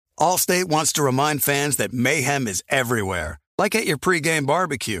Allstate wants to remind fans that mayhem is everywhere, like at your pregame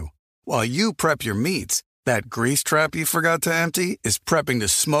barbecue. While you prep your meats, that grease trap you forgot to empty is prepping to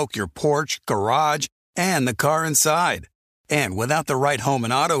smoke your porch, garage, and the car inside. And without the right home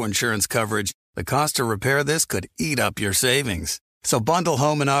and auto insurance coverage, the cost to repair this could eat up your savings. So bundle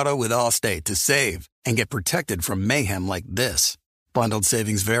home and auto with Allstate to save and get protected from mayhem like this. Bundled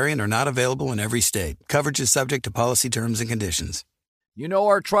savings vary and are not available in every state. Coverage is subject to policy terms and conditions. You know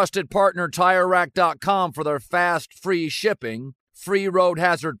our trusted partner TireRack.com for their fast, free shipping, free road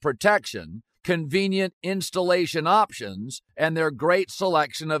hazard protection, convenient installation options, and their great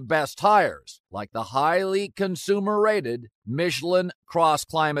selection of best tires, like the highly consumer-rated Michelin Cross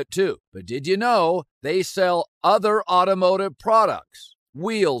Climate 2. But did you know they sell other automotive products?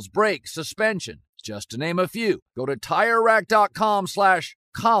 Wheels, brakes, suspension, just to name a few. Go to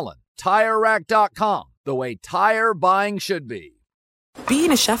TireRack.com/Colin. TireRack.com, the way tire buying should be.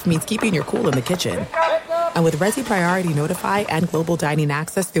 Being a chef means keeping your cool in the kitchen. And with Resi Priority Notify and Global Dining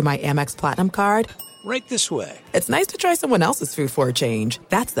Access through my Amex Platinum card... Right this way. It's nice to try someone else's food for a change.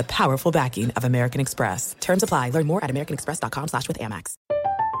 That's the powerful backing of American Express. Terms apply. Learn more at americanexpress.com/withAmex.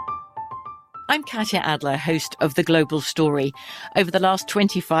 I'm Katya Adler, host of The Global Story. Over the last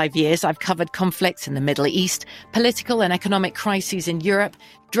 25 years, I've covered conflicts in the Middle East, political and economic crises in Europe,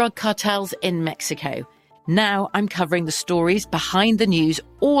 drug cartels in Mexico. Now I'm covering the stories behind the news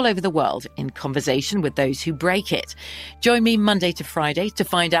all over the world in conversation with those who break it. Join me Monday to Friday to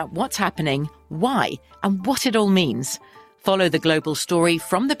find out what's happening, why, and what it all means. Follow The Global Story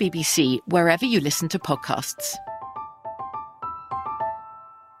from the BBC wherever you listen to podcasts.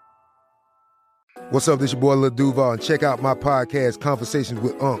 What's up, this your boy Lil Duval, and check out my podcast, Conversations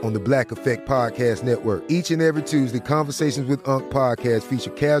with Unc, on the Black Effect Podcast Network. Each and every Tuesday, Conversations with Unc podcast feature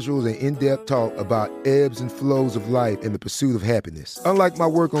casual and in-depth talk about ebbs and flows of life and the pursuit of happiness. Unlike my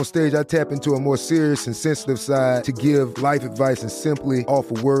work on stage, I tap into a more serious and sensitive side to give life advice and simply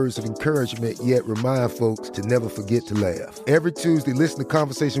offer words of encouragement, yet remind folks to never forget to laugh. Every Tuesday, listen to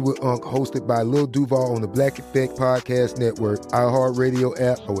Conversation with Unc, hosted by Lil Duval on the Black Effect Podcast Network, iHeartRadio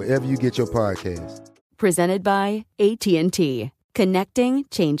app, or wherever you get your podcasts. Presented by AT&T. Connecting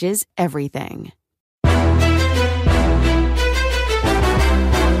changes everything.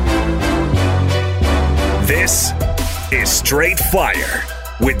 This is Straight Fire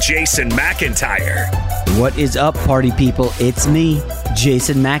with Jason McIntyre. What is up, party people? It's me,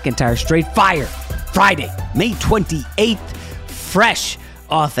 Jason McIntyre. Straight Fire, Friday, May 28th. Fresh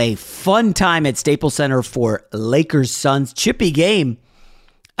off a fun time at Staples Center for Lakers-Suns. Chippy game.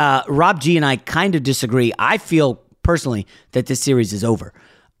 Rob G and I kind of disagree. I feel personally that this series is over.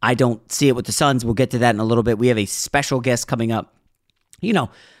 I don't see it with the Suns. We'll get to that in a little bit. We have a special guest coming up. You know,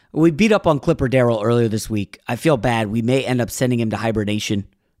 we beat up on Clipper Darrell earlier this week. I feel bad. We may end up sending him to hibernation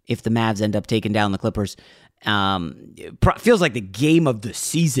if the Mavs end up taking down the Clippers. It feels like the game of the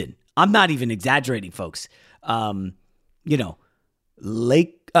season. I'm not even exaggerating, folks.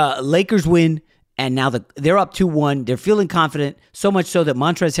 Lakers win. And now they're up 2-1. They're feeling confident, so much so that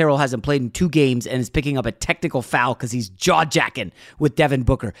Montrezl Harrell hasn't played in 2 games and is picking up a technical foul because he's jaw-jacking with Devin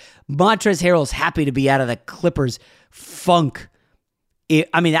Booker. Montrezl Harrell's happy to be out of the Clippers funk.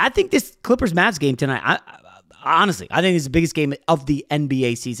 I think this Clippers-Mavs game tonight, honestly, I think it's the biggest game of the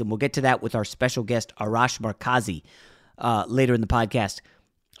NBA season. We'll get to that with our special guest, Arash Markazi, later in the podcast.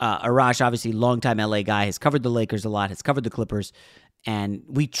 Arash, obviously, longtime LA guy, has covered the Lakers a lot, has covered the Clippers, and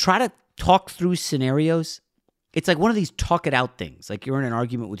we try to talk through scenarios. It's like one of these talk it out things. Like you're in an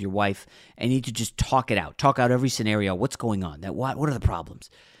argument with your wife and you need to just talk it out. Talk out every scenario. What's going on? What are the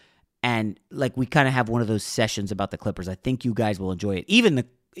problems? And like we kind of have one of those sessions about the Clippers. I think you guys will enjoy it. Even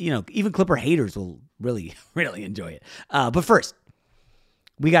Clipper haters will really, really enjoy it. But first,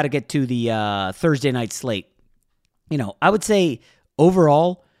 we got to get to the Thursday night slate. I would say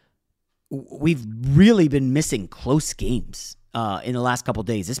overall, we've really been missing close games in the last couple of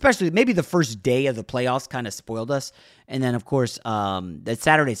days, especially maybe the first day of the playoffs kind of spoiled us. And then, of course, that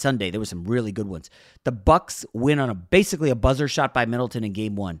Saturday, Sunday, there were some really good ones. The Bucks win on basically a buzzer shot by Middleton in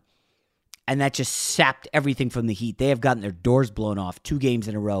game 1. And that just sapped everything from the Heat. They have gotten their doors blown off 2 games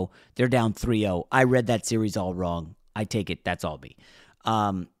in a row. They're down 3-0. I read that series all wrong. I take it. That's all me.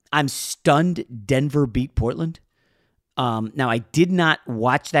 I'm stunned Denver beat Portland. Now, I did not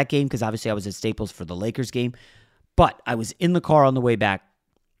watch that game because obviously I was at Staples for the Lakers game. But I was in the car on the way back,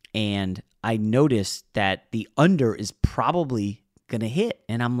 and I noticed that the under is probably going to hit.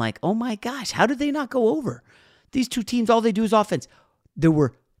 And I'm like, oh my gosh, how did they not go over? These two teams, all they do is offense. There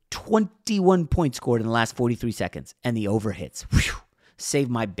were 21 points scored in the last 43 seconds, and the over hits. Whew, saved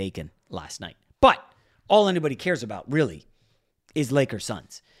my bacon last night. But all anybody cares about, really, is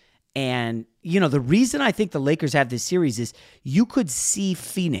Lakers-Suns. And, the reason I think the Lakers have this series is you could see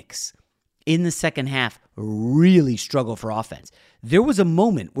Phoenix in the second half really struggle for offense. There was a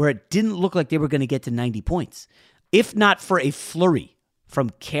moment where it didn't look like they were going to get to 90 points, if not for a flurry from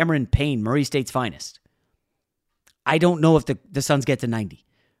Cameron Payne, Murray State's finest. I don't know if the Suns get to 90.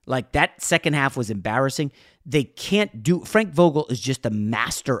 Like, that second half was embarrassing. They can't do... Frank Vogel is just a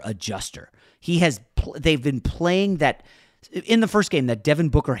master adjuster. They've been playing that... In the first game, that Devin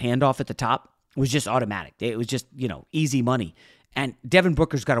Booker handoff at the top was just automatic. It was just, easy money. And Devin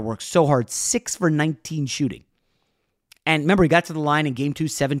Booker's got to work so hard, 6 for 19 shooting. And remember, he got to the line in Game 2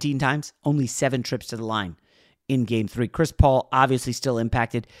 17 times, only 7 trips to the line in Game 3. Chris Paul obviously still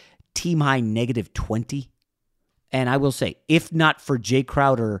impacted, team high -20. And I will say, if not for Jay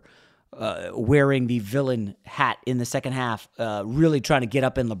Crowder wearing the villain hat in the second half, really trying to get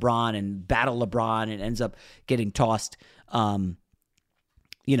up in LeBron and battle LeBron and ends up getting tossed,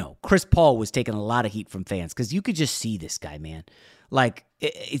 Chris Paul was taking a lot of heat from fans because you could just see this guy, man. Like,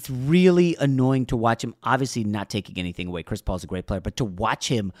 it's really annoying to watch him. Obviously not taking anything away. Chris Paul's a great player, but to watch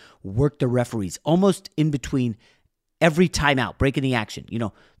him work the referees almost in between every timeout, breaking the action.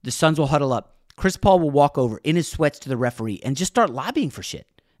 The Suns will huddle up. Chris Paul will walk over in his sweats to the referee and just start lobbying for shit.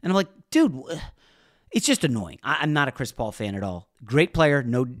 And I'm like, dude, it's just annoying. I'm not a Chris Paul fan at all. Great player,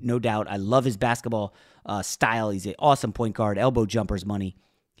 no doubt. I love his basketball style. He's an awesome point guard, elbow jumpers money.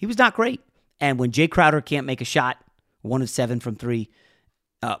 He was not great. And when Jay Crowder can't make a shot, 1 of 7 from 3,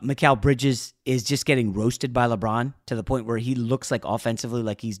 Mikal Bridges is just getting roasted by LeBron to the point where he looks like offensively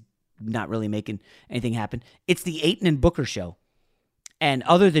like he's not really making anything happen. It's the Ayton and Booker show. And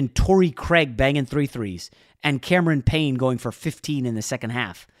other than Torrey Craig banging 3 threes and Cameron Payne going for 15 in the second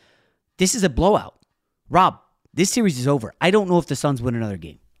half, this is a blowout. Rob, this series is over. I don't know if the Suns win another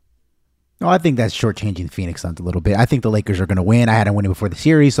game. No, I think that's shortchanging Phoenix Suns a little bit. I think the Lakers are going to win. I had them winning before the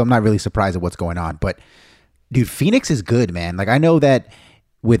series, so I'm not really surprised at what's going on. But, dude, Phoenix is good, man. Like, I know that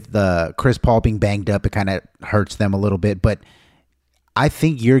with Chris Paul being banged up, it kind of hurts them a little bit, but I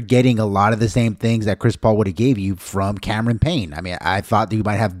think you're getting a lot of the same things that Chris Paul would have gave you from Cameron Payne. I mean, I thought that you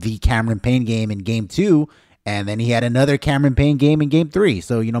might have the Cameron Payne game in Game 2, and then he had another Cameron Payne game in Game 3.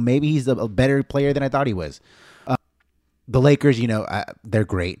 So, maybe he's a better player than I thought he was. The Lakers, they're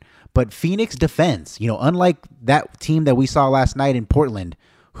great. But Phoenix defense, unlike that team that we saw last night in Portland,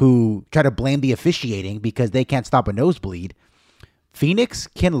 who try to blame the officiating because they can't stop a nosebleed, Phoenix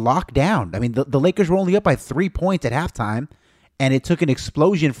can lock down. I mean, the Lakers were only up by 3 points at halftime, and it took an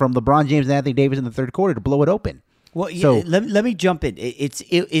explosion from LeBron James and Anthony Davis in the third quarter to blow it open. Well, so, let me jump in. It's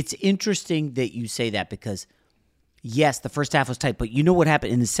interesting that you say that because, yes, the first half was tight, but you know what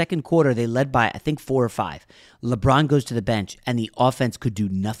happened? In the second quarter, they led by, I think, 4 or 5. LeBron goes to the bench, and the offense could do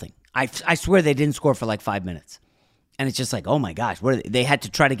nothing. I swear they didn't score for like 5 minutes. And it's just like, oh my gosh, what are they? They had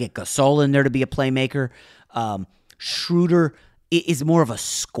to try to get Gasol in there to be a playmaker. Schroeder is more of a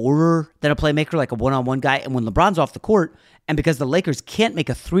scorer than a playmaker, like a one-on-one guy. And when LeBron's off the court, and because the Lakers can't make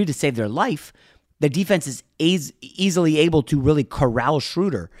a 3 to save their life, the defense is easily able to really corral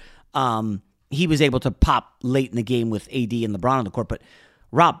Schroeder. He was able to pop late in the game with AD and LeBron on the court. But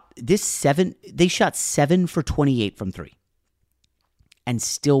Rob, they shot 7 for 28 from 3 and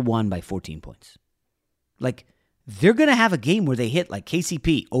still won by 14 points. Like, they're going to have a game where they hit like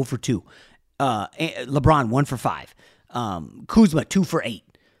KCP 0 for 2, LeBron 1 for 5, Kuzma 2 for 8.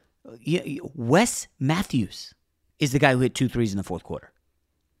 Wes Matthews is the guy who hit 2 threes in the fourth quarter.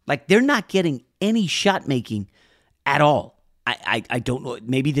 Like, they're not getting any shot making at all. I don't know.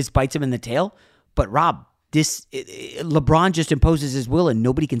 Maybe this bites him in the tail, but Rob, LeBron just imposes his will and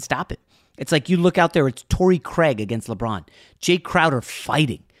nobody can stop it. It's like you look out there, it's Torrey Craig against LeBron, Jay Crowder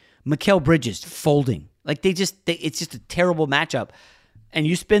fighting, Mikal Bridges folding. Like it's just a terrible matchup. And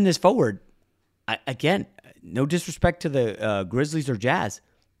you spin this forward, again, no disrespect to the Grizzlies or Jazz.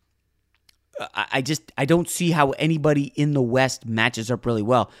 I don't see how anybody in the West matches up really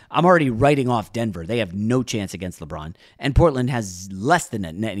well. I'm already writing off Denver. They have no chance against LeBron. And Portland has less than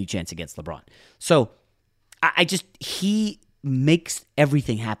any chance against LeBron. So he makes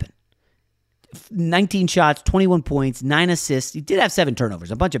everything happen. 19 shots, 21 points, 9 assists. He did have 7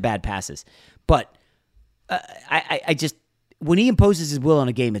 turnovers, a bunch of bad passes. But when he imposes his will on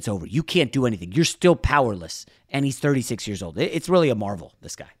a game, it's over. You can't do anything. You're still powerless. And he's 36 years old. It's really a marvel,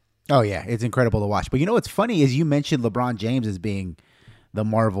 this guy. Oh, yeah. It's incredible to watch. But what's funny is you mentioned LeBron James as being the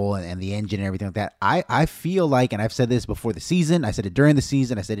marvel and the engine and everything like that. I feel like, and I've said this before the season, I said it during the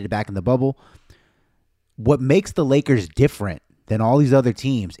season, I said it back in the bubble, what makes the Lakers different than all these other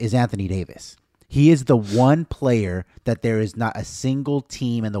teams is Anthony Davis. He is the one player that there is not a single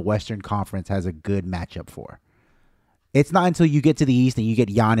team in the Western Conference has a good matchup for. It's not until you get to the East and you get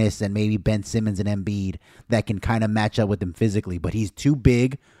Giannis and maybe Ben Simmons and Embiid that can kind of match up with him physically. But he's too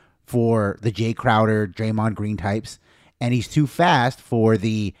big for the Jay Crowder, Draymond Green types, and he's too fast for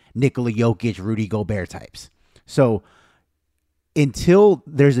the Nikola Jokic, Rudy Gobert types. So until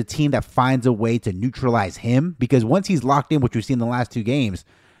there's a team that finds a way to neutralize him, because once he's locked in, which we've seen in the last 2 games,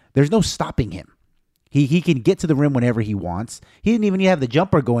 there's no stopping him. He can get to the rim whenever he wants. He didn't even have the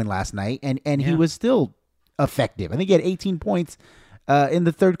jumper going last night, and he was still effective. I think he had 18 points in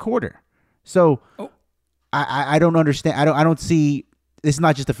the third quarter. So I don't understand. I don't see. It's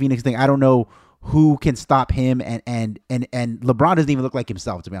not just a Phoenix thing. I don't know who can stop him, and LeBron doesn't even look like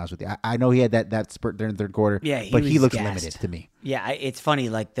himself, to be honest with you. I know he had that spurt during the third quarter, but he looks limited to me. Yeah, it's funny.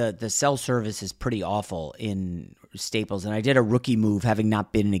 Like the cell service is pretty awful in Staples, and I did a rookie move, having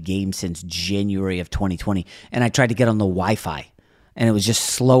not been in a game since January of 2020, and I tried to get on the Wi-Fi, and it was just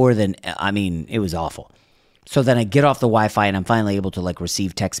slower than. I mean, it was awful. So then I get off the Wi-Fi, and I'm finally able to like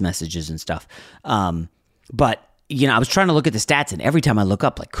receive text messages and stuff. But I was trying to look at the stats, and every time I look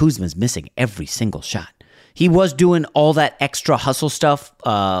up, like Kuzma's missing every single shot. He was doing all that extra hustle stuff. He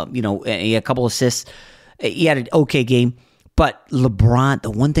had a couple assists. He had an okay game. But LeBron,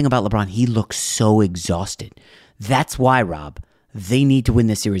 the one thing about LeBron, he looks so exhausted. That's why, Rob, they need to win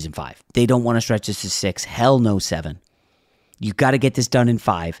this series in 5. They don't want to stretch this to 6. Hell no, 7. You got to get this done in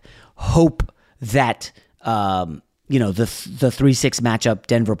 5. Hope that the 3-6 matchup,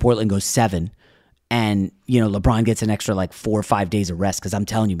 Denver-Portland, goes 7. And, LeBron gets an extra like 4 or 5 days of rest, because I'm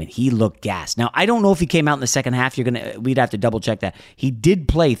telling you, man, he looked gassed. Now, I don't know if he came out in the second half. We'd have to double check that. He did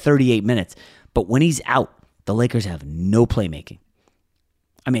play 38 minutes, but when he's out, the Lakers have no playmaking.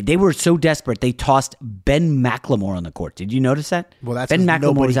 I mean, they were so desperate, they tossed Ben McLemore on the court. Did you notice that? Well, that's Ben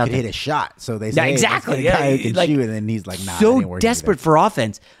McLemore was out could there. hit a shot, so they say, exactly. Guy who can shoot, and then he's like, nah, so desperate for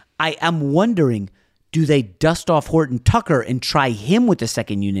offense. I am wondering, do they dust off Horton Tucker and try him with the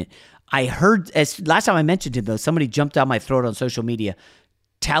second unit? I heard, last time I mentioned him, though, somebody jumped down my throat on social media.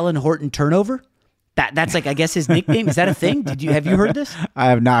 Talon Horton Turnover? That's like, I guess, his nickname. Is that a thing? Have you heard this? I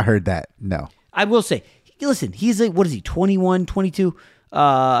have not heard that, no. I will say, listen, he's like, what is he, 21, 22?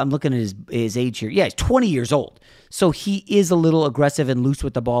 I'm looking at his age here. Yeah, he's 20 years old. So he is a little aggressive and loose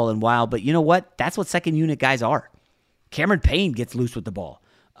with the ball and wild, but you know what? That's what second unit guys are. Cameron Payne gets loose with the ball.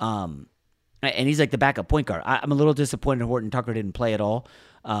 And he's like the backup point guard. I'm a little disappointed Horton Tucker didn't play at all.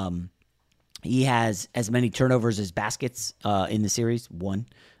 He has as many turnovers as baskets in the series, 1.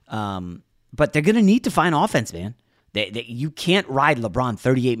 But they're going to need to find offense, man. You can't ride LeBron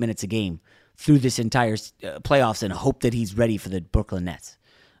 38 minutes a game through this entire playoffs and hope that he's ready for the Brooklyn Nets.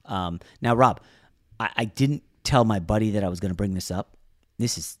 Now, Rob, I didn't tell my buddy that I was going to bring this up.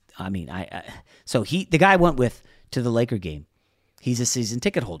 This is, so the guy I went with to the Laker game, he's a season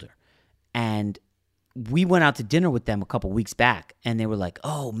ticket holder. And we went out to dinner with them a couple weeks back, and they were like,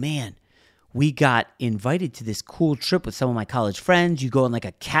 oh, man, we got invited to this cool trip with some of my college friends. You go on like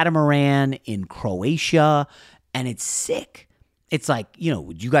a catamaran in Croatia, and it's sick. It's like,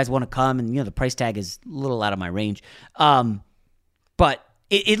 would you guys want to come? And, the price tag is a little out of my range. But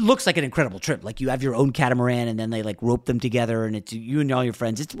it looks like an incredible trip. Like you have your own catamaran, and then they like rope them together, and it's you and all your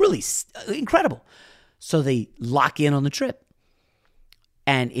friends. It's really incredible. So they lock in on the trip.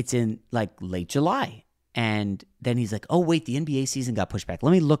 And it's in like late July. And then he's like, oh, wait, the NBA season got pushed back.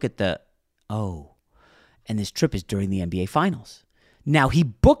 Let me look at and this trip is during the NBA Finals. Now, he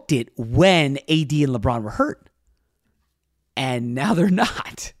booked it when AD and LeBron were hurt. And now they're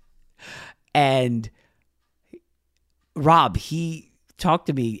not. And Rob, he talked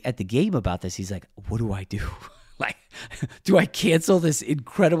to me at the game about this. He's like, what do I do? Like, do I cancel this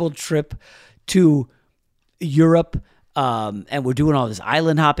incredible trip to Europe? And we're doing all this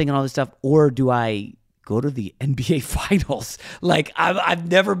island hopping and all this stuff, or do I go to the NBA Finals? Like, I've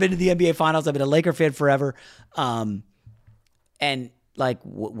never been to the NBA Finals. I've been a Laker fan forever. And like,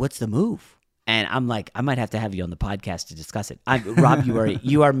 what's the move? And I'm like, I might have to have you on the podcast to discuss it. Rob,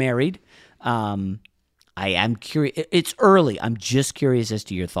 you are married. I am curious. It's early. I'm just curious as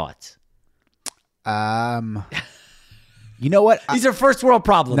to your thoughts. You know what? These are first world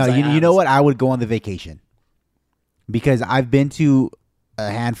problems. No, you know what? I would go on the vacation. Because I've been to a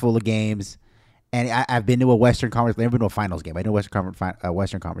handful of games, and I've been to a Western Conference. I've never been to a Finals game. I know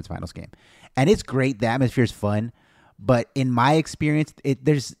Western Conference Finals game, and it's great. The atmosphere is fun, but in my experience,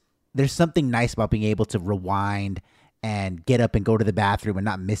 there's something nice about being able to rewind and get up and go to the bathroom and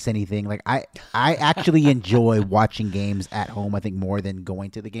not miss anything. Like I actually enjoy watching games at home, I think, more than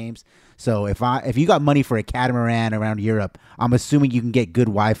going to the games. So if you got money for a catamaran around Europe, I'm assuming you can get good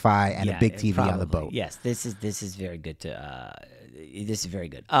Wi-Fi and a big TV on the boat. Yes, this is very good. This is very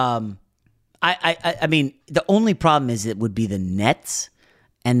good. I mean, the only problem is it would be the Nets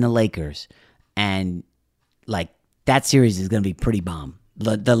and the Lakers, and like that series is going to be pretty bomb.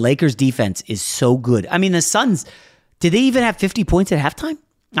 The Lakers defense is so good. I mean, the Suns, did they even have 50 points at halftime?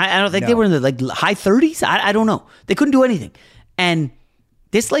 I don't think they were in the high 30s. I don't know. They couldn't do anything. And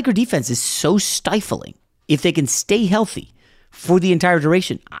this Laker defense is so stifling. If they can stay healthy for the entire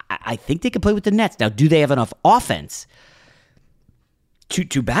duration, I think they can play with the Nets. Now, do they have enough offense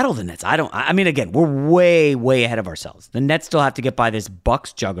to battle the Nets? I mean, again, we're way, way ahead of ourselves. The Nets still have to get by this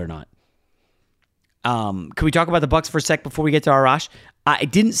Bucks juggernaut. Can we talk about the Bucks for a sec before we get to Arash? I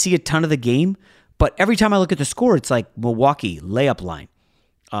didn't see a ton of the game, but every time I look at the score, it's like Milwaukee, layup line.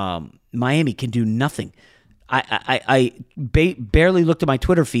 Miami can do nothing. I barely looked at my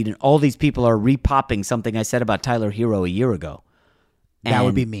Twitter feed, and all these people are repopping something I said about Tyler Hero a year ago. That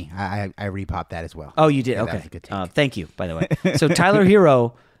would be me. I repopped that as well. Oh, you did? Yeah, okay. that was a good take. Thank you, by the way. So Tyler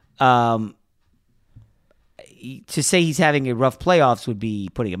Hero, to say he's having a rough playoffs would be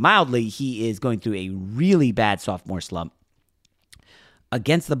putting it mildly. He is going through a really bad sophomore slump.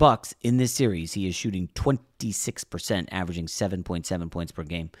 Against the Bucks in this series, he is shooting 26%, averaging 7.7 points per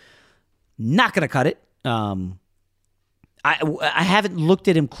game. Not going to cut it. I haven't looked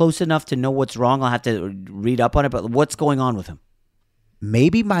at him close enough to know what's wrong. I'll have to read up on it, but what's going on with him?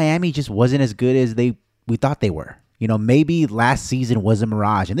 Maybe Miami just wasn't as good as we thought they were. You know, maybe last season was a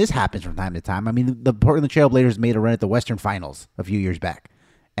mirage, and this happens from time to time. I mean, the Portland Trail Blazers made a run at the Western Finals a few years back,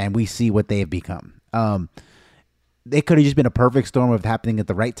 and we see what they have become. It could have just been a perfect storm of happening at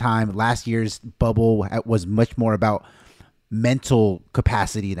the right time. Last year's bubble was much more about mental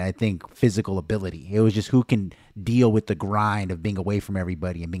capacity than I think physical ability. It was just who can deal with the grind of being away from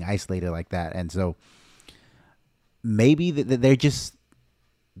everybody and being isolated like that. And so maybe they're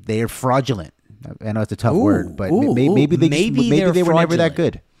fraudulent. I know it's a tough word, but maybe they were never that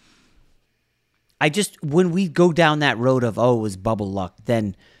good. When we go down that road of, it was bubble luck,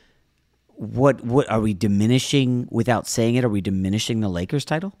 then what are we diminishing without saying it? Are we diminishing the Lakers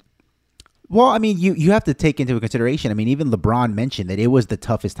title? Well, I mean, you have to take into consideration. I mean, even LeBron mentioned that it was the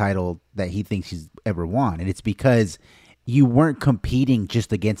toughest title that he thinks he's ever won. And it's because you weren't competing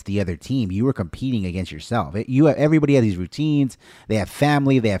just against the other team. You were competing against yourself. Everybody has these routines. They have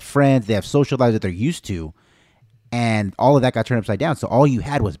family. They have friends. They have social lives that they're used to. And all of that got turned upside down. So all you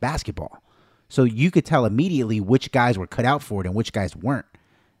had was basketball. So you could tell immediately which guys were cut out for it and which guys weren't.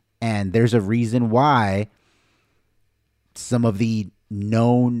 And there's a reason why some of the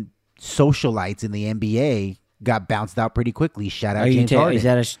known socialites in the NBA got bounced out pretty quickly. Shout out James Harden. Is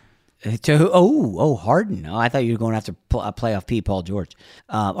that Harden? Oh, I thought you were going after playoff P, Paul George.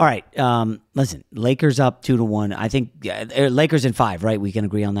 All right. Listen, Lakers up 2-1. I think Lakers in 5, right? We can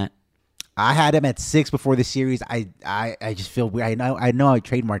agree on that. I had them at 6 before the series. I just feel weird. I know I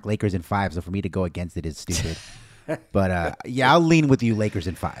trademarked Lakers in 5, so for me to go against it is stupid. But I'll lean with you, Lakers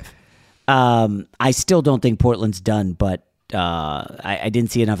in 5. I still don't think Portland's done, but I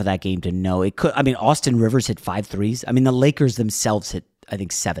didn't see enough of that game to know it could. I mean, Austin Rivers hit 5 threes. I mean, the Lakers themselves hit, I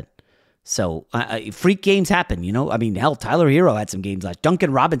think, 7. So freak games happen, you know. I mean, hell, Tyler Hero had some games last.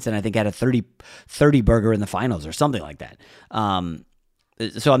 Duncan Robinson, I think, had a 30 burger in the finals or something like that.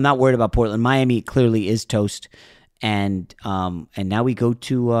 So I'm not worried about Portland. Miami clearly is toast. And now we go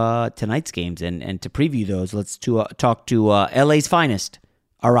to tonight's games, and to preview those, let's talk to LA's finest,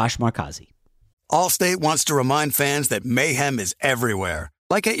 Arash Markazi. Allstate wants to remind fans that mayhem is everywhere,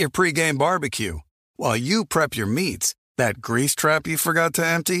 like at your pregame barbecue. While you prep your meats, that grease trap you forgot to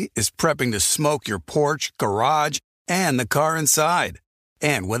empty is prepping to smoke your porch, garage, and the car inside.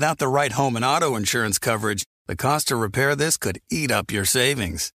 And without the right home and auto insurance coverage, the cost to repair this could eat up your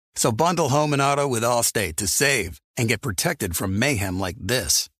savings. So bundle home and auto with Allstate to save and get protected from mayhem like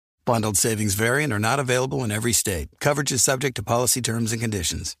this. Bundled savings vary and are not available in every state. Coverage is subject to policy terms and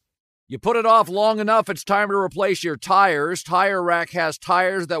conditions. You put it off long enough, it's time to replace your tires. Tire Rack has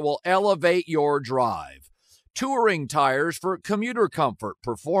tires that will elevate your drive. Touring tires for commuter comfort,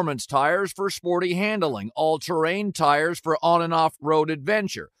 performance tires for sporty handling, all-terrain tires for on- and off-road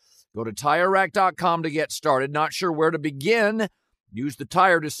adventure. Go to TireRack.com to get started. Not sure where to begin? Use the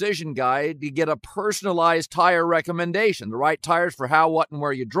Tire Decision Guide to get a personalized tire recommendation, the right tires for how, what, and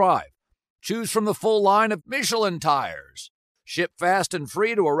where you drive. Choose from the full line of Michelin tires. Ship fast and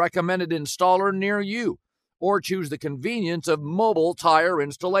free to a recommended installer near you. Or choose the convenience of mobile tire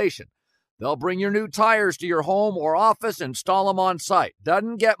installation. They'll bring your new tires to your home or office, install them on site.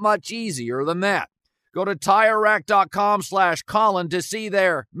 Doesn't get much easier than that. Go to TireRack.com/Colin to see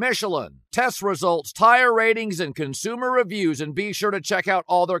their Michelin, test results, tire ratings, and consumer reviews, and be sure to check out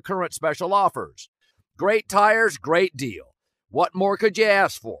all their current special offers. Great tires, great deal. What more could you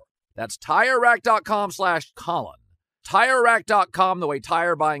ask for? That's TireRack.com/Colin. TireRack.com, the way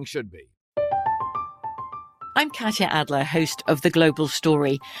tire buying should be. I'm Katya Adler, host of The Global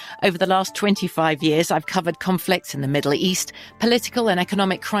Story. Over the last 25 years, I've covered conflicts in the Middle East, political and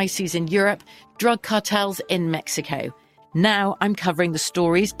economic crises in Europe, drug cartels in Mexico. Now I'm covering the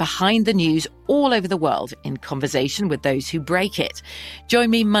stories behind the news all over the world in conversation with those who break it. Join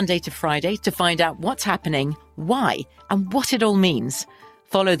me Monday to Friday to find out what's happening, why, and what it all means.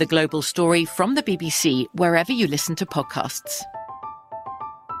 Follow The Global Story from the BBC wherever you listen to podcasts.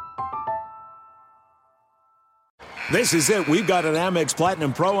 This is it. We've got an Amex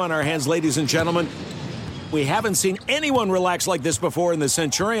Platinum Pro on our hands, ladies and gentlemen. We haven't seen anyone relax like this before in the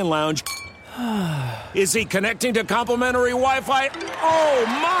Centurion Lounge. Is he connecting to complimentary Wi-Fi? Oh,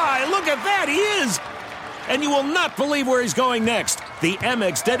 my. Look at that. He is. And you will not believe where he's going next. The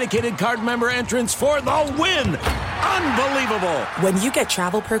Amex dedicated card member entrance for the win. Unbelievable. When you get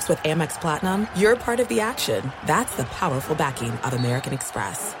travel perks with Amex Platinum, you're part of the action. That's the powerful backing of American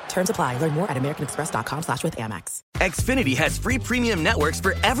Express. Terms apply. Learn more at americanexpress.com/withAmex. Xfinity has free premium networks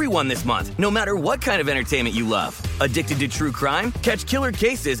for everyone this month, no matter what kind of entertainment you love. Addicted to true crime? Catch killer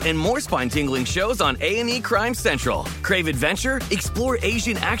cases and more spine-tingling shows on A&E Crime Central. Crave adventure? Explore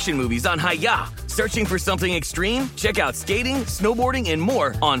Asian action movies on Hayya. Searching for something extreme? Check out skating, snowboarding, and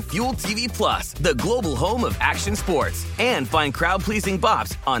more on Fuel TV Plus, the global home of action sports. And find crowd-pleasing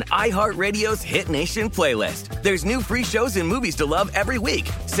bops on iHeartRadio's Hit Nation playlist. There's new free shows and movies to love every week.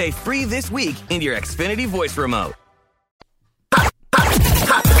 Say free this week in your Xfinity voice remote.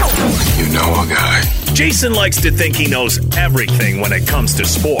 You know a guy. Jason likes to think he knows everything when it comes to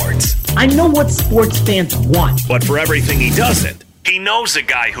sports. I know what sports fans want. But for everything he doesn't, he knows a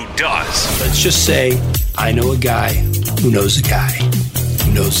guy who does. Let's just say I know a guy who knows a guy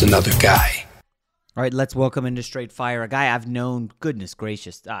who knows another guy. All right, let's welcome into Straight Fire a guy I've known, goodness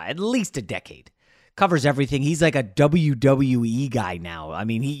gracious, at least a decade. Covers everything. He's like a WWE guy now. I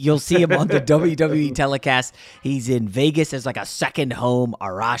mean, you'll see him on the WWE telecast. He's in Vegas as like a second home.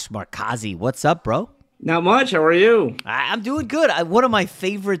 Arash Markazi. What's up, bro? Not much. How are you? I'm doing good. One of my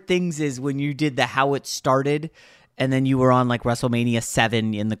favorite things is when you did the How It Started, and then you were on like WrestleMania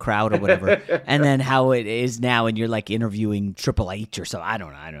 7 in the crowd or whatever, and then How It Is Now, and you're like interviewing Triple H or so. I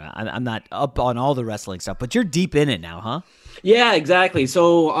don't know. I'm not up on all the wrestling stuff, but you're deep in it now, huh? Yeah, exactly.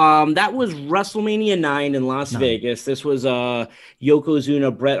 So that was WrestleMania 9 in Las Vegas. This was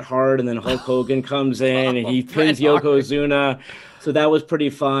Yokozuna, Bret Hart, and then Hulk Hogan comes in and he pins Yokozuna. So that was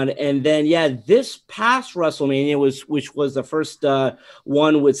pretty fun. And then, this past WrestleMania which was the first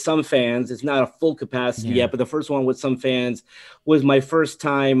one with some fans. It's not a full capacity yet, but the first one with some fans was my first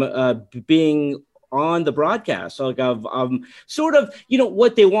time being on the broadcast. So like I've sort of,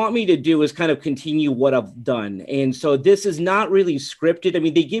 what they want me to do is kind of continue what I've done. And so this is not really scripted. I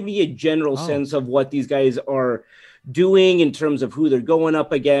mean, they give me a general sense of what these guys are doing in terms of who they're going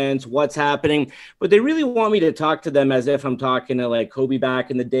up against, what's happening, but they really want me to talk to them as if I'm talking to like Kobe back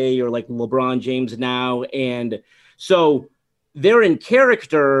in the day or like LeBron James now. And so they're in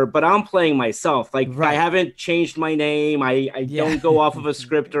character, but I'm playing myself. Like I haven't changed my name. I don't go off of a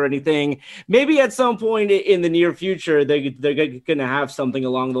script or anything. Maybe at some point in the near future, they're going to have something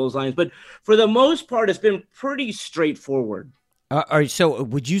along those lines. But for the most part, it's been pretty straightforward. All right, so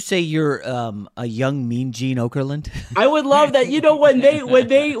would you say you're a young Mean Gene Okerlund? I would love that.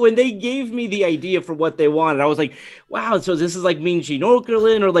 When they gave me the idea for what they wanted, I was like, wow, so this is like Mean Gene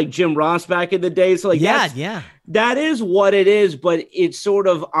Okerlund or like Jim Ross back in the day. So like that is what it is, but it's sort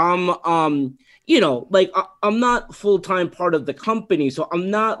of I'm not full-time part of the company, so I'm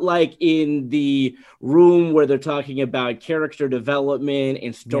not like in the room where they're talking about character development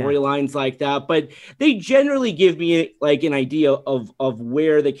and storylines like that, but they generally give me like an idea of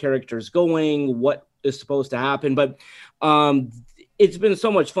where the character's going, what is supposed to happen. But it's been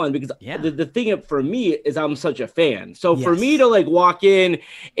so much fun because the thing for me is I'm such a fan. So for me to like walk in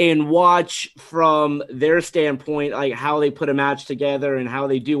and watch from their standpoint, like how they put a match together and how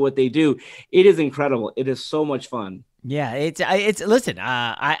they do what they do, it is incredible. It is so much fun. Yeah, it's listen,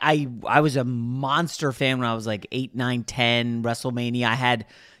 I was a monster fan when I was like 8, 9, 10, WrestleMania. I had,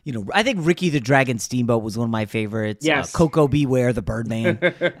 I think Ricky the Dragon Steamboat was one of my favorites. Yes. Coco Beware, the Birdman.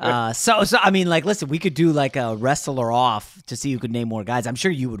 So I mean, like, listen, we could do like a wrestler off to see who could name more guys. I'm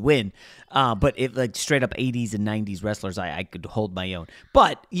sure you would win. But it like straight up 80s and 90s wrestlers, I could hold my own.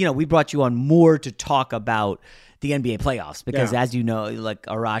 But, we brought you on more to talk about the NBA playoffs because as you know, like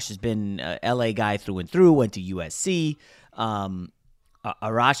Arash has been a LA guy through and through, went to USC.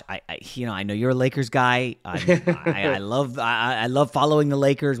 Arash, I know you're a Lakers guy. I love following the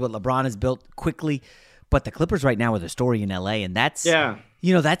Lakers, what LeBron has built quickly. But the Clippers right now are the story in LA, and that's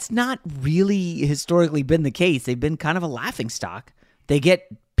that's not really historically been the case. They've been kind of a laughingstock. They get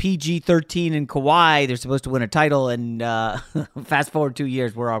PG-13 and Kawhi. They're supposed to win a title, and fast forward 2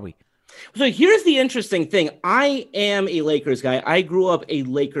 years, where are we? So here's the interesting thing. I am a Lakers guy. I grew up a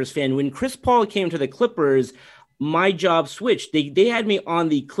Lakers fan. When Chris Paul came to the Clippers, my job switched. They had me on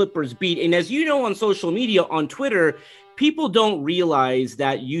the Clippers beat. And as you know, on social media, on Twitter, people don't realize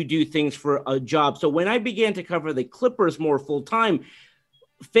that you do things for a job. So when I began to cover the Clippers more full time,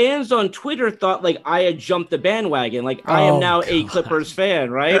 fans on Twitter thought like I had jumped the bandwagon. Like I am now a Clippers fan,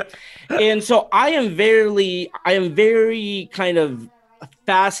 right? And so I am very kind of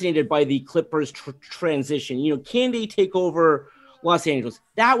fascinated by the Clippers transition. You know, can they take over Los Angeles?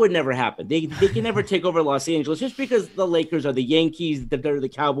 That would never happen. They can never take over Los Angeles just because the Lakers are the Yankees, they're the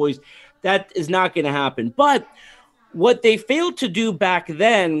Cowboys. That is not going to happen. But what they failed to do back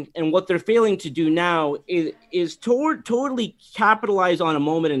then and what they're failing to do now is totally capitalize on a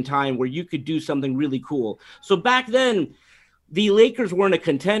moment in time where you could do something really cool. So back then, the Lakers weren't a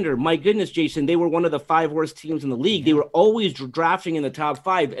contender. My goodness, Jason, they were one of the 5 worst teams in the league. They were always drafting in the top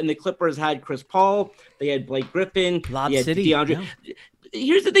 5, and the Clippers had Chris Paul. They had Blake Griffin. Lob they had City. DeAndre. Yeah.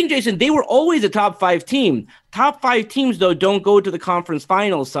 Here's the thing, Jason. They were always a top 5 team. Top 5 teams, though, don't go to the conference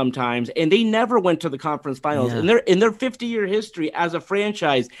finals sometimes, and they never went to the conference finals. Yeah. In their 50-year history as a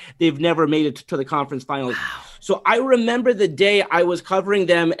franchise, they've never made it to the conference finals. Wow. So I remember the day I was covering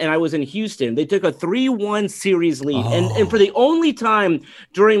them, and I was in Houston. They took a 3-1 series lead, and for the only time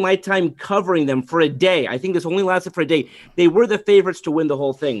during my time covering them for a day, I think this only lasted for a day, they were the favorites to win the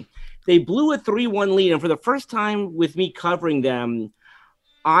whole thing. They blew a 3-1 lead, and for the first time with me covering them,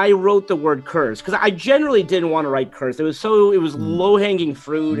 I wrote the word curse because I generally didn't want to write curse. It was low-hanging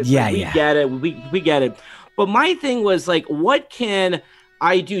fruit. It's like, we get it. We get it. But my thing was like, what can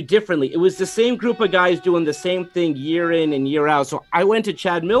I do differently? It was the same group of guys doing the same thing year in and year out. So I went to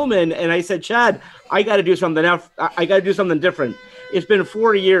Chad Millman and I said, Chad, I got to do something else. I got to do something different. It's been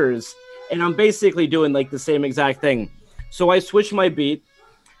 4 years and I'm basically doing like the same exact thing. So I switched my beat.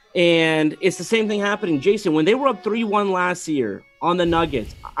 And it's the same thing happening. Jason, when they were up 3-1 last year on the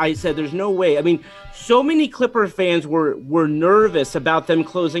Nuggets, I said, there's no way. I mean, so many Clipper fans were nervous about them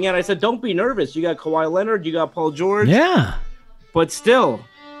closing out. I said, don't be nervous. You got Kawhi Leonard. You got Paul George. Yeah. But still,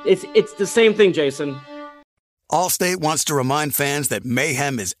 it's the same thing, Jason. Allstate wants to remind fans that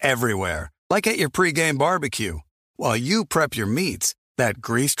mayhem is everywhere, like at your pregame barbecue. While you prep your meats, that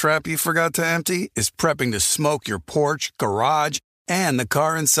grease trap you forgot to empty is prepping to smoke your porch, garage, and the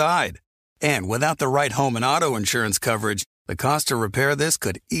car inside. And without the right home and auto insurance coverage, the cost to repair this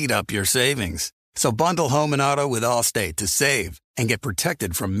could eat up your savings. So bundle home and auto with Allstate to save and get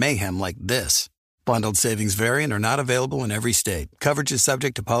protected from mayhem like this. Bundled savings vary and are not available in every state. Coverage is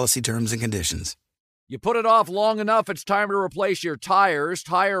subject to policy terms and conditions. You put it off long enough, it's time to replace your tires.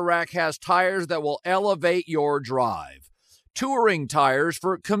 Tire Rack has tires that will elevate your drive. Touring tires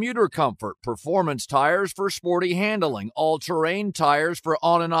for commuter comfort, performance tires for sporty handling, all-terrain tires for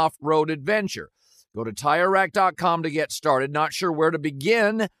on- and off-road adventure. Go to TireRack.com to get started. Not sure where to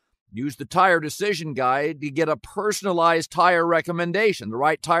begin? Use the Tire Decision Guide to get a personalized tire recommendation, the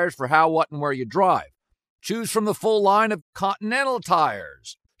right tires for how, what, and where you drive. Choose from the full line of Continental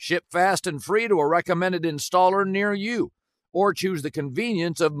tires. Ship fast and free to a recommended installer near you. Or choose the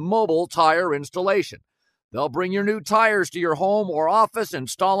convenience of mobile tire installation. They'll bring your new tires to your home or office,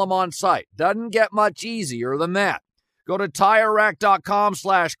 install them on site. Doesn't get much easier than that. Go to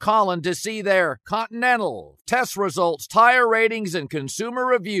TireRack.com/Colin to see their Continental test results, tire ratings, and consumer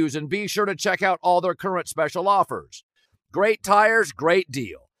reviews, and be sure to check out all their current special offers. Great tires, great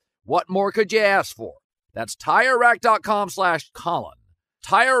deal. What more could you ask for? That's TireRack.com/Colin.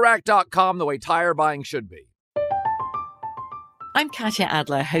 TireRack.com, the way tire buying should be. I'm Katya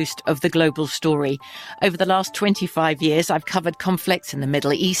Adler, host of The Global Story. Over the last 25 years, I've covered conflicts in the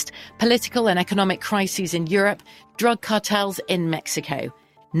Middle East, political and economic crises in Europe, drug cartels in Mexico.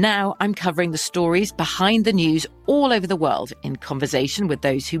 Now I'm covering the stories behind the news all over the world in conversation with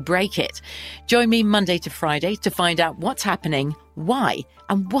those who break it. Join me Monday to Friday to find out what's happening, why,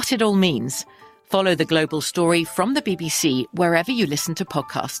 and what it all means. Follow The Global Story from the BBC wherever you listen to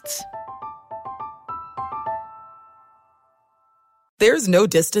podcasts. There's no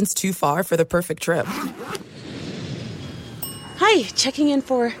distance too far for the perfect trip. Hi, checking in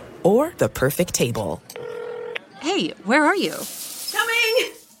for... Or the perfect table. Hey, where are you?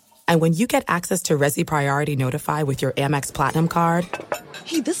 Coming! And when you get access to Resi Priority Notify with your Amex Platinum card...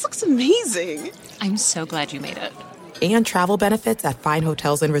 Hey, this looks amazing. I'm so glad you made it. And travel benefits at fine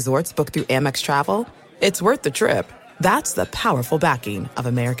hotels and resorts booked through Amex Travel, it's worth the trip. That's the powerful backing of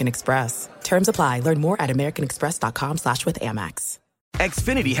American Express. Terms apply. Learn more at americanexpress.com/withAmex.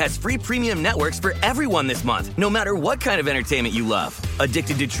 Xfinity has free premium networks for everyone this month, no matter what kind of entertainment you love.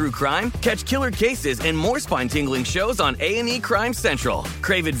 Addicted to true crime? Catch killer cases and more spine-tingling shows on A&E Crime Central.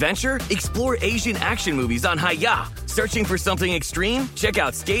 Crave adventure? Explore Asian action movies on Hi-YAH. Searching for something extreme? Check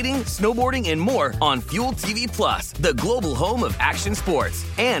out skating, snowboarding, and more on Fuel TV Plus, the global home of action sports.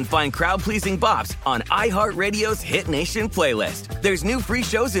 And find crowd-pleasing bops on iHeartRadio's Hit Nation playlist. There's new free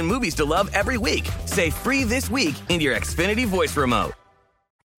shows and movies to love every week. Say free this week in your Xfinity voice remote.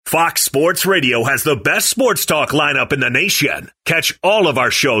 Fox Sports Radio has the best sports talk lineup in the nation. Catch all of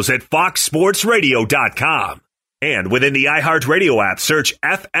our shows at foxsportsradio.com. And within the iHeartRadio app, search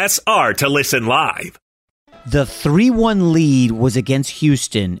FSR to listen live. The 3-1 lead was against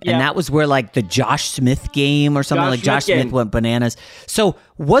Houston, and that was where, like, the Josh Smith game or something, Josh Smith went bananas. So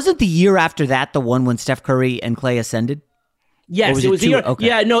wasn't the year after that the one when Steph Curry and Klay ascended? Yes, it was the year. Okay.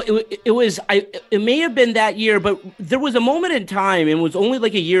 Yeah, no, it was. It may have been that year, but there was a moment in time, and it was only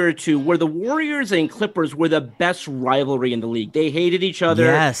like a year or two, where the Warriors and Clippers were the best rivalry in the league. They hated each other.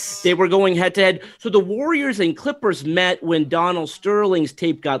 Yes, they were going head to head. So the Warriors and Clippers met when Donald Sterling's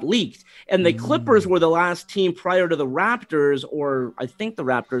tape got leaked, and the Clippers were the last team prior to the Raptors, or I think the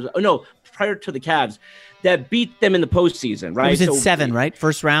Raptors. Oh no, prior to the Cavs, that beat them in the postseason, right? It was in 7, right?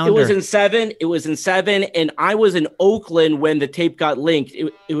 First round? It was in 7. It was in 7. And I was in Oakland when the tape got linked.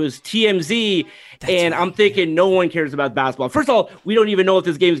 It was TMZ. And I'm thinking no one cares about basketball. First of all, we don't even know if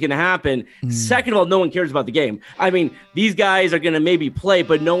this game is going to happen. Second of all, no one cares about the game. I mean, these guys are going to maybe play,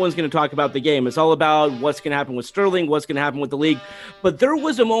 but no one's going to talk about the game. It's all about what's going to happen with Sterling, what's going to happen with the league. But there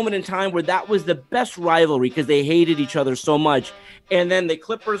was a moment in time where that was the best rivalry because they hated each other so much. And then the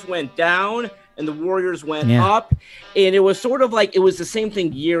Clippers went down and the Warriors went up, and it was sort of like it was the same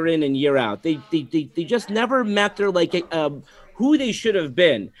thing year in and year out. They just never met their who they should have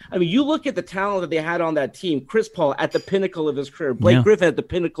been. I mean, you look at the talent that they had on that team. Chris Paul at the pinnacle of his career. Blake Griffin at the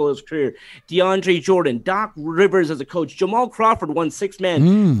pinnacle of his career. DeAndre Jordan. Doc Rivers as a coach. Jamal Crawford won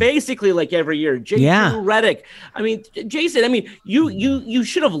 6-man basically like every year. J.J. Redick. I mean, Jason, you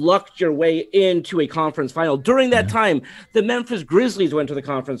should have lucked your way into a conference final. During that time, the Memphis Grizzlies went to the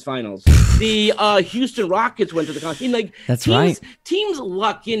conference finals. The Houston Rockets went to the conference. I mean, teams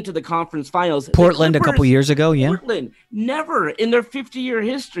luck into the conference finals. Portland a couple years ago, Portland never in their 50-year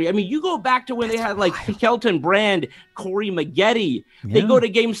history. I mean, you go back to when they had like Kelton Brand, Corey Maggette. They go to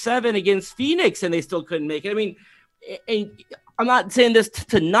Game 7 against Phoenix, and they still couldn't make it. I mean, I'm not saying this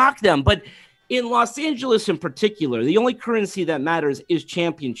to knock them, but in Los Angeles in particular, the only currency that matters is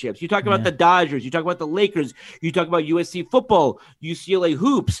championships. You talk about the Dodgers, you talk about the Lakers, you talk about USC football, UCLA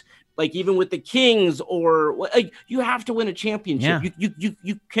hoops. Like even with the Kings, or like you have to win a championship.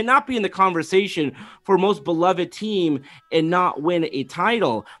 You cannot be in the conversation for most beloved team and not win a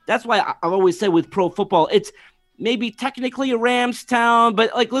title. That's why I've always said with pro football, it's maybe technically a Rams town,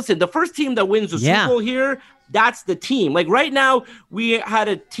 but like, listen, the first team that wins the Super Bowl here, that's the team. Like right now, we had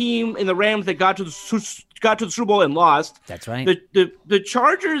a team in the Rams that got to the Super Bowl and lost. That's right. The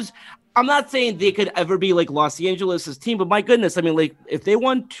Chargers. I'm not saying they could ever be like Los Angeles' team, but my goodness, I mean, like if they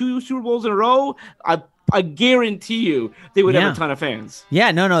won 2 Super Bowls in a row, I guarantee you they would have a ton of fans.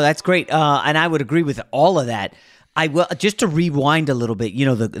 Yeah, no, that's great. And I would agree with all of that. I will just to rewind a little bit. You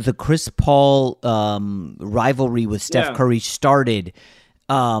know, the Chris Paul rivalry with Steph Curry started.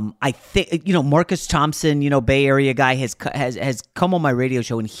 I think Marcus Thompson, Bay Area guy, has come on my radio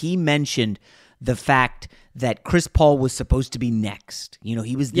show, and he mentioned the fact that Chris Paul was supposed to be next.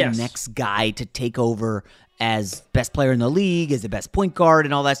 He was the next guy to take over as best player in the league, as the best point guard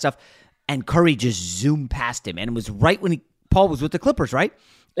and all that stuff. And Curry just zoomed past him. And it was right when Paul was with the Clippers, right?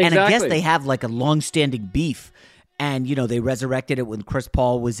 Exactly. And I guess they have like a long-standing beef. And, they resurrected it when Chris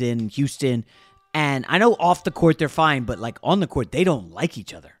Paul was in Houston. And I know off the court they're fine, but like on the court, they don't like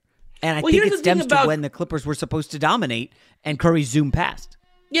each other. And I think it stems to when the Clippers were supposed to dominate and Curry zoomed past.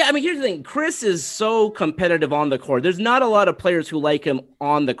 Yeah, I mean, here's the thing. Chris is so competitive on the court. There's not a lot of players who like him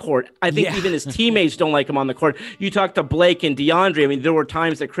on the court. I think even his teammates don't like him on the court. You talk to Blake and DeAndre. I mean, there were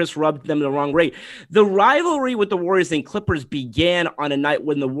times that Chris rubbed them the wrong way. The rivalry with the Warriors and Clippers began on a night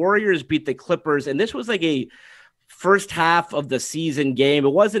when the Warriors beat the Clippers, and this was like a first half of the season game.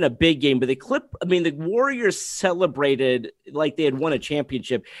 It wasn't a big game, but the Warriors celebrated like they had won a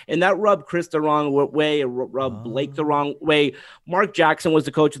championship, and that rubbed Chris the wrong way. It rubbed Blake the wrong way. Mark Jackson was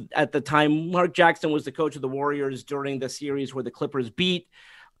the coach at the time. Mark Jackson was the coach of the Warriors during the series where the Clippers beat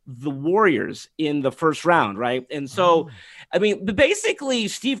the Warriors in the first round, right? And so, I mean, basically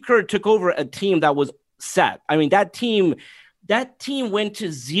Steve Kerr took over a team that was set. I mean, that team that team went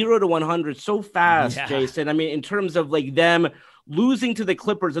to 0 to 100 so fast, Jason. I mean, in terms of like them losing to the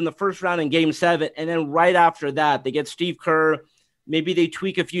Clippers in the first round in Game 7, and then right after that, they get Steve Kerr. Maybe they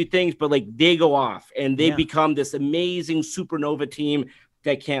tweak a few things, but like they go off and they become this amazing supernova team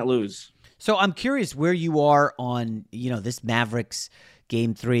that can't lose. So I'm curious where you are on, this Mavericks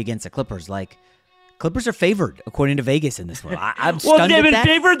Game 3 against the Clippers. Like, Clippers are favored according to Vegas in this one. I'm stunned. Well, they've been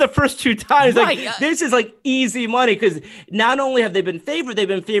favored the first 2 times. Right. Like, this is like easy money because not only have they been favored, they've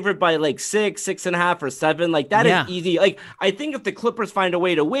been favored by like 6, 6.5, or 7. Like that is easy. Like I think if the Clippers find a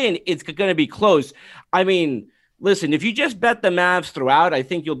way to win, it's going to be close. I mean, listen, if you just bet the Mavs throughout, I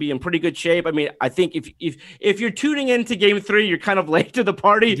think you'll be in pretty good shape. I mean, I think if you're tuning into Game 3, you're kind of late to the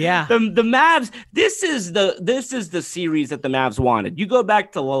party. Yeah. The Mavs, this is the series that the Mavs wanted. You go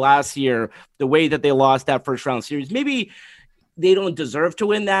back to last year, the way that they lost that first round series. Maybe they don't deserve to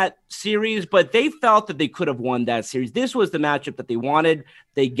win that series, but they felt that they could have won that series. This was the matchup that they wanted.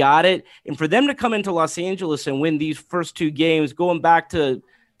 They got it. And for them to come into Los Angeles and win these first 2 games, going back to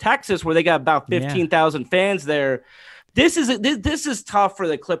Texas, where they got about 15,000 fans there. This is tough for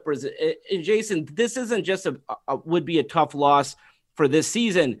the Clippers. And Jason, this isn't just would be a tough loss for this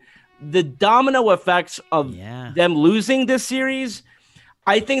season. The domino effects of them losing this series,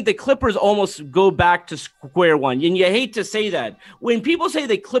 I think the Clippers almost go back to square one. And you hate to say that. When people say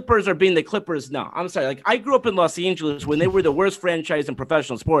the Clippers are being the Clippers, no, I'm sorry. Like, I grew up in Los Angeles when they were the worst franchise in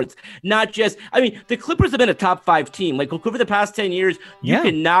professional sports. The Clippers have been a top 5 team. Like, over the past 10 years, you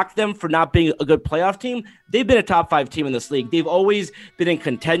can knock them for not being a good playoff team. They've been a top 5 team in this league. They've always been in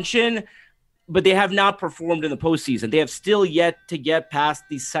contention, but they have not performed in the postseason. They have still yet to get past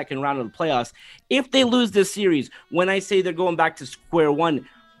the second round of the playoffs. If they lose this series, when I say they're going back to square one,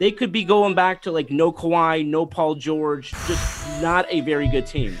 they could be going back to like no Kawhi, no Paul George, just not a very good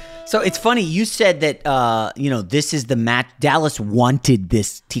team. So it's funny. You said that, this is the match. Dallas wanted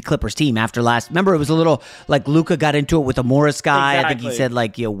this Clippers team after last. Remember, it was a little like Luka got into it with a Morris guy. Exactly. I think he said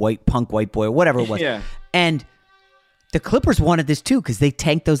like, white boy, or whatever it was. And the Clippers wanted this too because they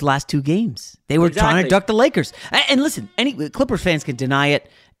tanked those last 2 games. They were trying to duck the Lakers. And listen, any Clippers fans can deny it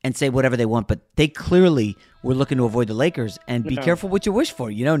and say whatever they want, but they clearly were looking to avoid the Lakers. And be careful what you wish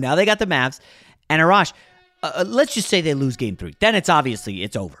for. Now they got the Mavs. And Arash, let's just say they lose Game 3. Then it's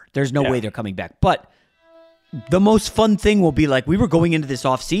over. There's no way they're coming back. But the most fun thing will be like we were going into this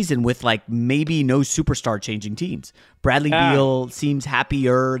offseason with like maybe no superstar changing teams. Bradley Beal seems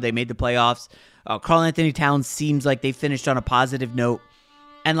happier. They made the playoffs. Karl-Anthony Towns seems like they finished on a positive note.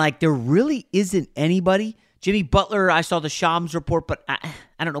 And like there really isn't anybody. Jimmy Butler, I saw the Shams report, but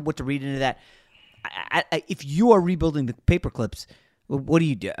I don't know what to read into that. If you are rebuilding the paperclips, what do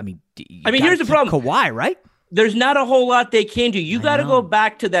you do? I mean, here's the problem. Kawhi, right? There's not a whole lot they can do. You got to go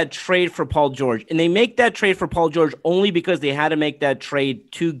back to that trade for Paul George. And they make that trade for Paul George only because they had to make that trade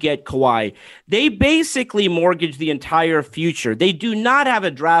to get Kawhi. They basically mortgaged the entire future. They do not have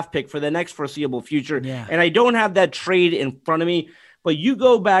a draft pick for the next foreseeable future. Yeah. And I don't have that trade in front of me. But you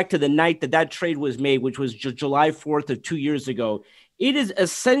go back to the night that trade was made, which was July 4th of 2 years ago. It is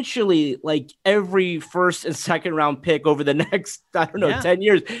essentially like every first and second round pick over the next, 10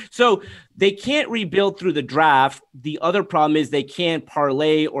 years. So they can't rebuild through the draft. The other problem is they can't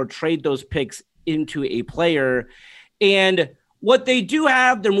parlay or trade those picks into a player. And what they do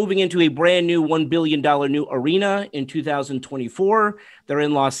have, they're moving into a brand new $1 billion new arena in 2024. They're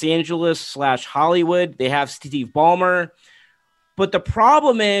in Los Angeles / Hollywood. They have Steve Ballmer. But the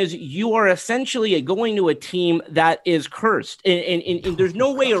problem is you are essentially going to a team that is cursed. And there's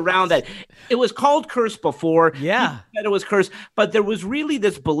no way around that. It was called cursed before. Yeah. That it was cursed. But there was really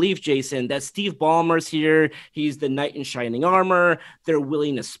this belief, Jason, that Steve Ballmer's here. He's the knight in shining armor. They're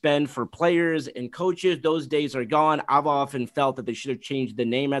willing to spend for players and coaches. Those days are gone. I've often felt that they should have changed the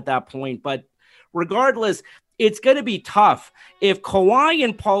name at that point. But regardless, it's going to be tough. If Kawhi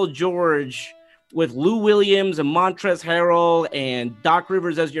and Paul George, with Lou Williams and Montrezl Harrell and Doc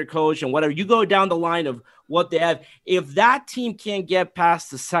Rivers as your coach and whatever, you go down the line of what they have. If that team can't get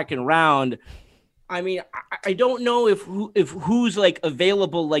past the second round, I mean, I don't know if who's like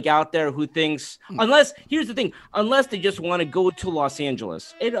available like out there who thinks, unless here's the thing, unless they just want to go to Los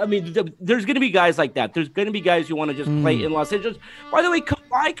Angeles. There's going to be guys like that. There's going to be guys who want to just play in Los Angeles. By the way,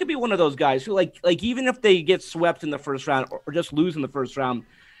 Kawhi could be one of those guys who like even if they get swept in the first round or just lose in the first round,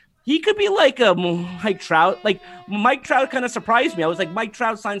 he could be like a Mike Trout. Like Mike Trout kind of surprised me. I was like, Mike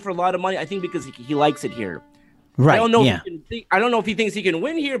Trout signed for a lot of money. I think because he likes it here. Right. I don't know. I don't know if he thinks he can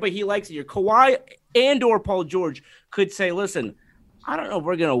win here, but he likes it here. Kawhi and or Paul George could say, "Listen, I don't know if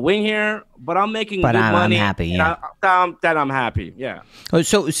we're gonna win here, but I'm making But good money. I'm happy. Yeah. I'm happy. Yeah.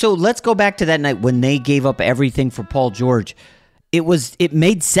 So let's go back to that night when they gave up everything for Paul George. It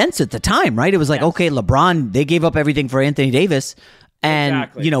made sense at the time, right? It was like, okay, LeBron, they gave up everything for Anthony Davis, and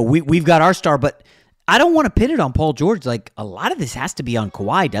we've got our star, but I don't want to pin it on Paul George. Like, a lot of this has to be on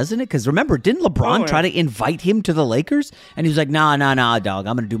Kawhi, doesn't it? Because remember, didn't LeBron try to invite him to the Lakers? And he was like, nah, dog.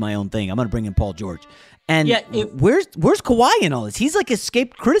 I'm going to do my own thing. I'm going to bring in Paul George. And where's Kawhi in all this? He's like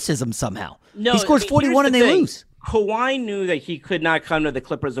escaped criticism somehow. No, he scores 41 and they lose. Kawhi knew that he could not come to the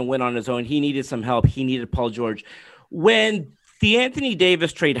Clippers and win on his own. He needed some help. He needed Paul George. When the Anthony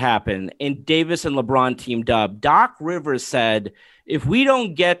Davis trade happened and Davis and LeBron teamed up, Doc Rivers said, if we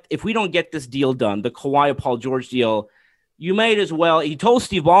don't get this deal done, the Kawhi Paul George deal, you might as well, he told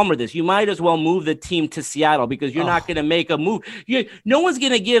Steve Ballmer this, you might as well move the team to Seattle because you're not going to make a move. No one's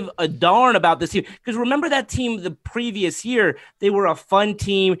going to give a darn about this team. Because remember that team the previous year, they were a fun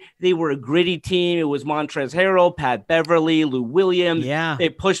team. They were a gritty team. It was Montrezl Harrell, Pat Beverly, Lou Williams. Yeah. They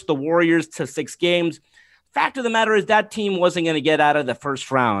pushed the Warriors to 6 games. Fact of the matter is that team wasn't going to get out of the first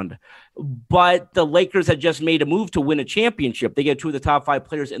round, but the Lakers had just made a move to win a championship. They get 2 of the top 5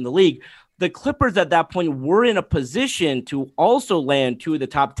 players in the league. The Clippers at that point were in a position to also land 2 of the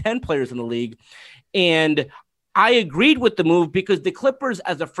top 10 players in the league. And I agreed with the move because the Clippers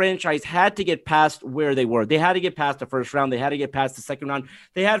as a franchise had to get past where they were. They had to get past the first round. They had to get past the second round.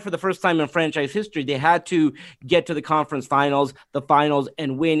 They had, for the first time in franchise history, they had to get to the conference finals, the finals,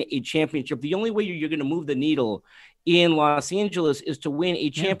 and win a championship. The only way you're going to move the needle in Los Angeles is to win a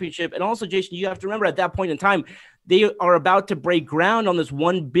championship. And also, Jason, you have to remember at that point in time, they are about to break ground on this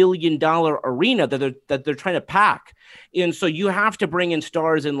 $1 billion arena that they're trying to pack. And so you have to bring in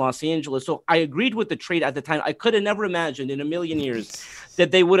stars in Los Angeles. So I agreed with the trade at the time. I could have never imagined in a million years that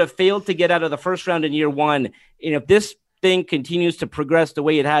they would have failed to get out of the first round in year 1. And if this thing continues to progress the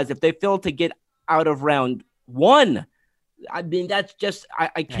way it has, if they fail to get out of round 1, I mean, that's just,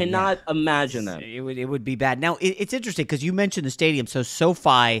 I cannot imagine that. It would be bad. Now, it's interesting because you mentioned the stadium. So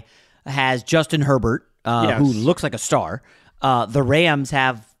SoFi has Justin Herbert, who looks like a star. The Rams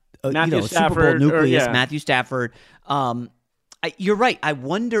have a Super Bowl nucleus, Matthew Stafford. You're right. I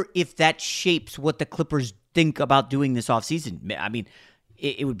wonder if that shapes what the Clippers think about doing this offseason. I mean,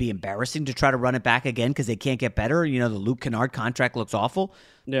 it would be embarrassing to try to run it back again because they can't get better. The Luke Kennard contract looks awful.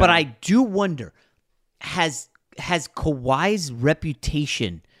 Yeah. But I do wonder, has Kawhi's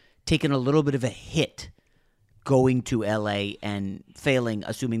reputation taken a little bit of a hit going to LA and failing,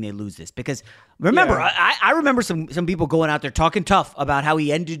 assuming they lose this? Because remember, I remember some people going out there talking tough about how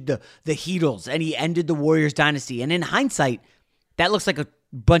he ended the Heatles and he ended the Warriors dynasty. And in hindsight, that looks like a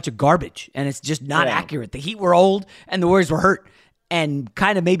bunch of garbage and it's just not accurate. The Heat were old and the Warriors were hurt, and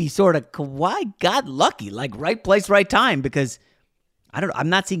kind of maybe sort of Kawhi got lucky, like right place, right time, because I don't know. I'm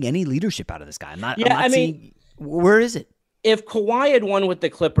not seeing any leadership out of this guy. I'm not seeing, where is it? If Kawhi had won with the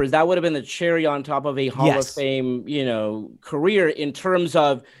Clippers, that would have been the cherry on top of a Hall of Fame, career in terms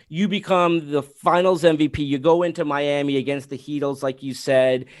of you become the Finals MVP. You go into Miami against the Heatles, like you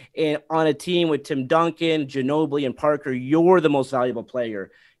said, and on a team with Tim Duncan, Ginobili, and Parker, you're the most valuable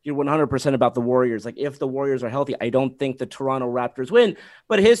player. You're 100% about the Warriors. Like, if the Warriors are healthy, I don't think the Toronto Raptors win.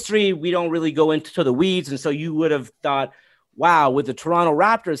 But history, we don't really go into the weeds, and so you would have thought, wow, with the Toronto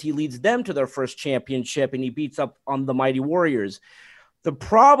Raptors, he leads them to their first championship and he beats up on the mighty Warriors. The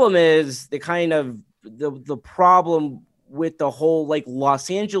problem is the problem with the whole Los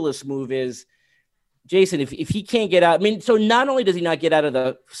Angeles move is, Jason, if he can't get out, so not only does he not get out of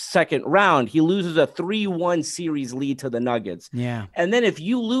the second round, he loses a 3-1 series lead to the Nuggets. Yeah. And then if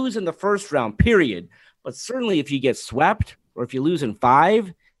you lose in the first round, period, but certainly if you get swept or if you lose in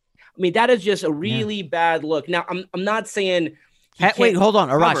 5, that is just a really bad look. Now, I'm not saying. Wait, hold on,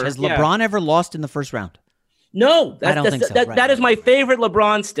 Arash. Has LeBron ever lost in the first round? No, I don't think so. That is my favorite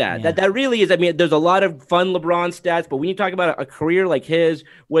LeBron stat. Yeah. That really is. There's a lot of fun LeBron stats, but when you talk about a career like his,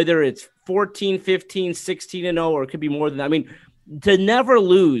 whether it's 14, 15, 16-0, or it could be more than that. To never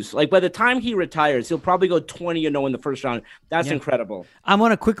lose, by the time he retires, he'll probably go 20-0 in the first round. That's incredible. I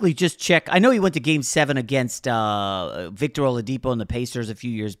want to quickly just check. I know he went to Game 7 against Victor Oladipo and the Pacers a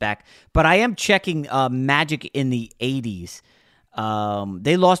few years back, but I am checking Magic in the 80s.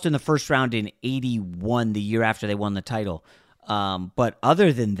 They lost in the first round in 81, the year after they won the title. But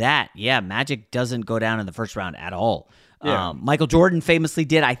other than that, Magic doesn't go down in the first round at all. Yeah. Michael Jordan famously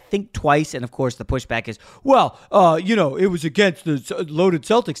did, I think, twice. And, of course, the pushback is, it was against the loaded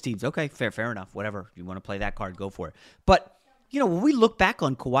Celtics teams. Okay, fair enough. Whatever. If you want to play that card, go for it. But, when we look back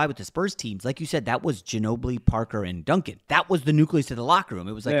on Kawhi with the Spurs teams, like you said, that was Ginobili, Parker, and Duncan. That was the nucleus of the locker room.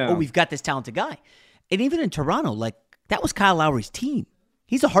 It was like, we've got this talented guy. And even in Toronto, that was Kyle Lowry's team.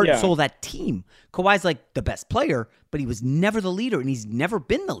 He's the heart and soul of that team. Kawhi's like the best player, but he was never the leader, and he's never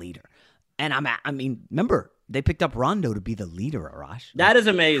been the leader. And I mean, remember, they picked up Rondo to be the leader, Arash. That is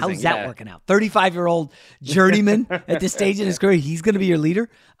amazing. How's that working out? 35-year-old journeyman at this stage in his career, he's going to be your leader?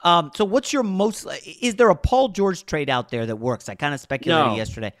 So what's your most – is there a Paul George trade out there that works? I kind of speculated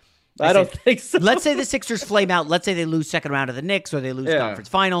yesterday. I don't think so. Let's say the Sixers flame out. Let's say they lose second round of the Knicks or they lose conference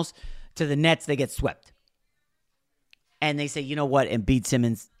finals to the Nets. They get swept. And they say, you know what, Embiid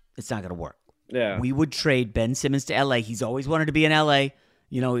Simmons, it's not going to work. Yeah. We would trade Ben Simmons to L.A. He's always wanted to be in L.A.,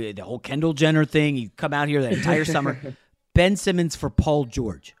 you know, the whole Kendall Jenner thing. He'd come out here the entire summer. Ben Simmons for Paul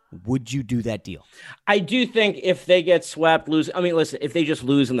George. Would you do that deal? I do think if they get swept, listen, if they just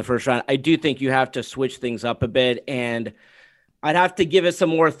lose in the first round, I do think you have to switch things up a bit. And I'd have to give it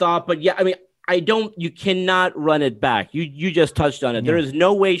some more thought. But yeah, I mean, you cannot run it back. You just touched on it. Yeah. There is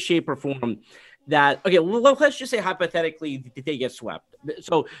no way, shape, or form that, okay, well, let's just say hypothetically that they get swept.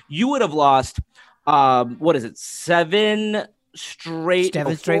 So you would have lost, seven straight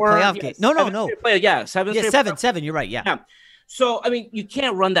playoff games. No. Seven. You're right. Yeah. So, I mean, you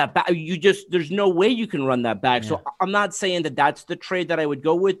can't run that back. There's no way you can run that back. Yeah. So I'm not saying that that's the trade that I would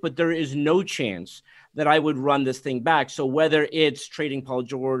go with, but there is no chance that I would run this thing back. So whether it's trading Paul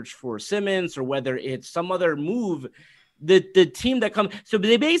George for Simmons or whether it's some other move, the team that comes, so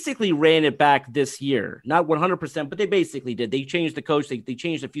they basically ran it back this year, not 100%, but they basically did. They changed the coach. They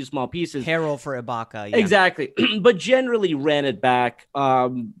changed a few small pieces. Harrell for Ibaka. Yeah. Exactly. But generally ran it back.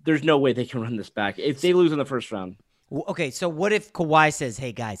 There's no way they can run this back if they lose in the first round. Okay. So what if Kawhi says,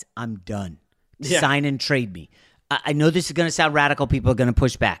 hey guys, I'm done. Sign and trade me. I know this is going to sound radical. People are going to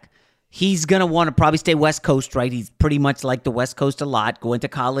push back. He's going to want to probably stay West Coast, right? He's pretty much like the West Coast a lot. Going to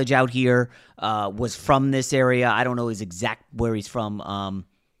college out here, was from this area. I don't know his exact where he's from.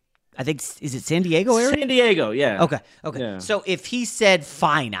 I think, is it San Diego area? San Diego, yeah. Okay. Yeah. So if he said,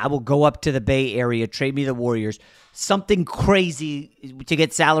 fine, I will go up to the Bay Area, trade me the Warriors, something crazy to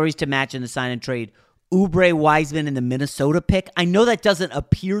get salaries to match in the sign and trade, Oubre, Wiseman, and the Minnesota pick. I know that doesn't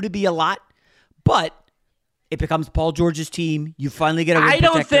appear to be a lot, but it becomes Paul George's team. You finally get a rim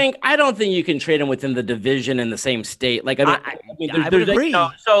protector. I don't think you can trade him within the division in the same state. Like I would agree.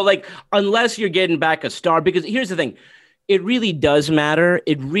 So like unless you're getting back a star, because here's the thing, it really does matter.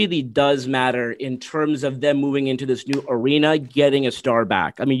 It really does matter in terms of them moving into this new arena, getting a star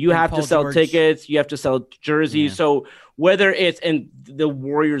back. I mean, you have to sell tickets, you have to sell jerseys. Yeah. So whether it's, and the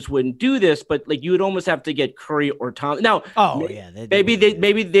Warriors wouldn't do this, but like you would almost have to get Curry or Thompson. Now, maybe they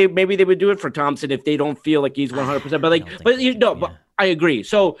would do it for Thompson if they don't feel like he's 100%. But I agree.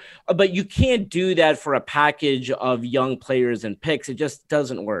 So, but you can't do that for a package of young players and picks. It just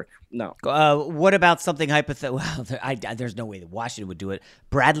doesn't work. No. What about something hypothetical? Well, there's no way that Washington would do it.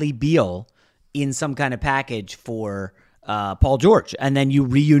 Bradley Beal in some kind of package for Paul George, and then you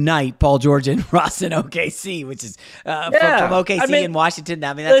reunite Paul George and Ross in OKC, which is from OKC in Washington.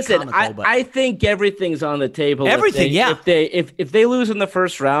 I mean, that's comical, I think everything's on the table. Everything, If they lose in the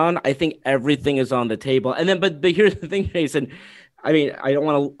first round, I think everything is on the table. And then, but here's the thing, Jason. I mean, I don't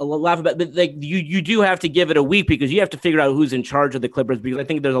want to laugh about it, but like you do have to give it a week because you have to figure out who's in charge of the Clippers, because I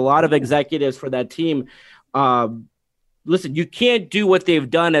think there's a lot of executives for that team. Listen, you can't do what they've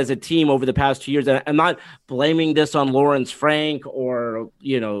done as a team over the past 2 years. And I'm not blaming this on Lawrence Frank or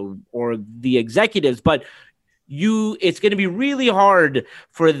the executives, but it's going to be really hard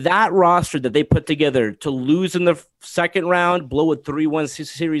for that roster that they put together to lose in the second round, blow a 3-1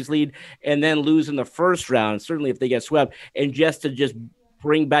 series lead, and then lose in the first round, certainly if they get swept, and just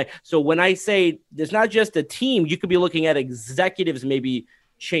bring back. So when I say it's not just a team, you could be looking at executives maybe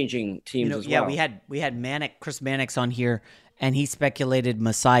changing teams as well. Yeah, we had Chris Mannix on here, and he speculated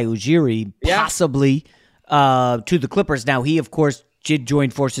Masai Ujiri possibly to the Clippers. Now, he, of course, did join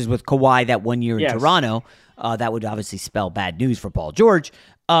forces with Kawhi that 1 year in Toronto. That would obviously spell bad news for Paul George.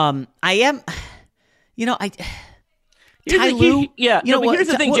 Ty Lue. Here's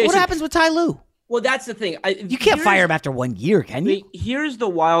the thing, Jason. What happens with Ty Lue? Well, that's the thing. You can't fire him after 1 year, can you? Here's the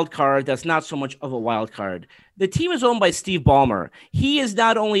wild card that's not so much of a wild card. The team is owned by Steve Ballmer. He is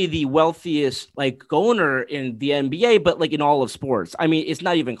not only the wealthiest owner in the NBA, but in all of sports. I mean, it's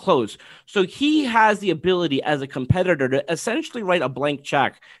not even close. So he has the ability as a competitor to essentially write a blank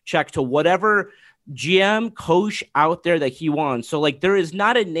check to whatever GM coach out there that he wants. So there is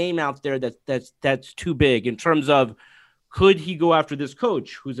not a name out there that's too big in terms of, could he go after this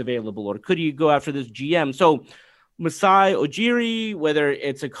coach who's available, or could he go after this GM? So Masai Ujiri, whether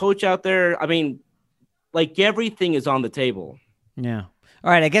it's a coach out there, I mean, everything is on the table. Yeah.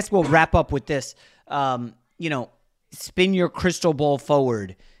 All right. I guess we'll wrap up with this. Spin your crystal ball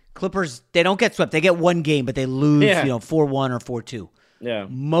forward. Clippers, they don't get swept. They get one game, but they lose, 4-1 or 4-2. Yeah.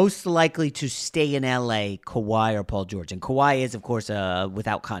 Most likely to stay in LA, Kawhi or Paul George. And Kawhi is, of course,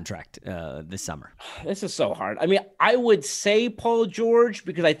 without contract this summer. This is so hard. I mean, I would say Paul George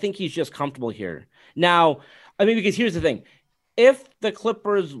because I think he's just comfortable here. Now, because here's the thing. If the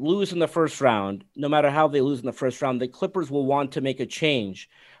Clippers lose in the first round, no matter how they lose in the first round, the Clippers will want to make a change.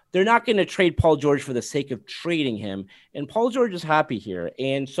 They're not going to trade Paul George for the sake of trading him. And Paul George is happy here.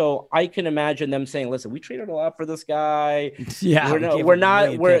 And so I can imagine them saying, listen, we traded a lot for this guy. Yeah. We're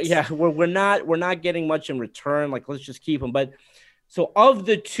not getting much in return. Like, let's just keep him. But so of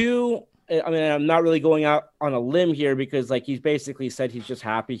the two, I'm not really going out on a limb here because he's basically said he's just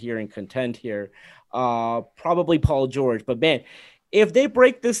happy here and content here. Probably Paul George, but man, if they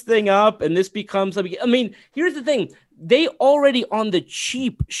break this thing up and this becomes, here's the thing. They already on the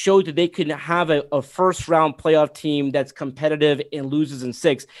cheap showed that they could have a first round playoff team that's competitive and loses in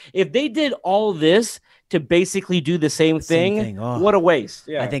 6. If they did all this to basically do the same thing. What a waste.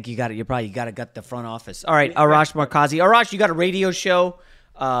 Yeah. I think you probably got to gut the front office. All right. Arash Markazi. Arash, you got a radio show.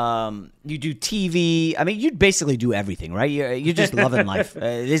 You do TV. You basically do everything, right? You're just loving life.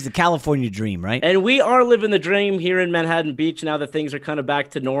 It is the California dream, right? And we are living the dream here in Manhattan Beach now that things are kind of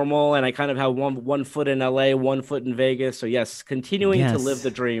back to normal. And I kind of have one foot in LA, 1 foot in Vegas. So yes, continuing to live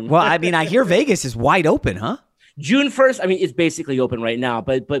the dream. Well, I hear Vegas is wide open, huh? June 1st, it's basically open right now,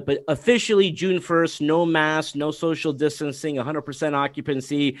 but officially June 1st, no mask, no social distancing, 100%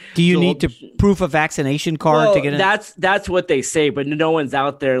 occupancy. Do you need to proof a vaccination card to get in? That's what they say, but no one's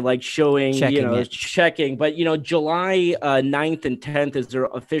out there showing, checking. But, July 9th and 10th is their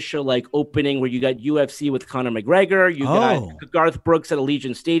official opening where you got UFC with Conor McGregor. You got Garth Brooks at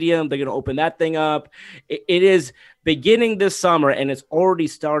Allegiant Stadium. They're going to open that thing up. It is beginning this summer, and it's already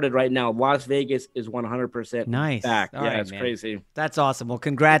started right now. Las Vegas is 100% back. All right, it's crazy. That's awesome. Well,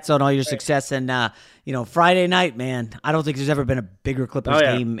 congrats on all your success. And, Friday night, man, I don't think there's ever been a bigger Clippers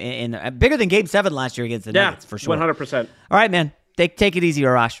game, bigger than Game 7 last year against the Nuggets, for sure. 100%. All right, man. Take it easy,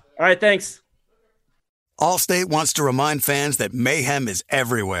 Arash. All right, thanks. Allstate wants to remind fans that mayhem is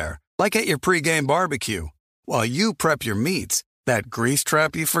everywhere, like at your pregame barbecue. While you prep your meats, that grease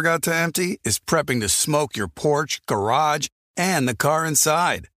trap you forgot to empty is prepping to smoke your porch, garage, and the car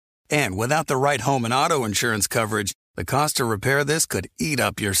inside. And without the right home and auto insurance coverage, the cost to repair this could eat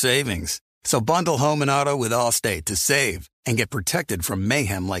up your savings. So bundle home and auto with Allstate to save and get protected from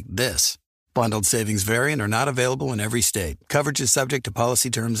mayhem like this. Bundled savings vary and are not available in every state. Coverage is subject to policy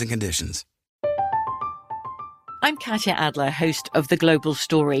terms and conditions. I'm Katya Adler, host of The Global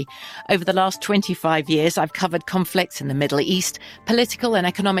Story. Over the last 25 years, I've covered conflicts in the Middle East, political and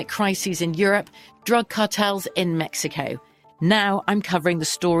economic crises in Europe, drug cartels in Mexico. Now I'm covering the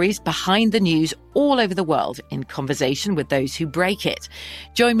stories behind the news all over the world in conversation with those who break it.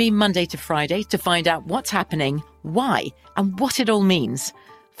 Join me Monday to Friday to find out what's happening, why, and what it all means.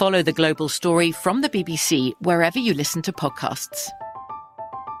 Follow The Global Story from the BBC wherever you listen to podcasts.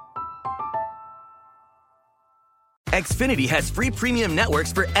 Xfinity has free premium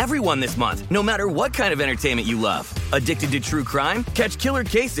networks for everyone this month, no matter what kind of entertainment you love. Addicted to true crime? Catch killer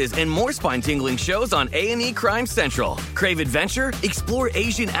cases and more spine-tingling shows on A&E Crime Central. Crave adventure? Explore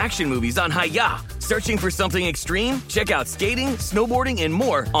Asian action movies on Hi-YAH. Searching for something extreme? Check out skating, snowboarding, and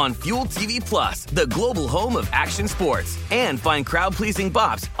more on Fuel TV Plus, the global home of action sports. And find crowd-pleasing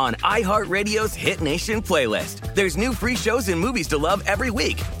bops on iHeartRadio's Hit Nation playlist. There's new free shows and movies to love every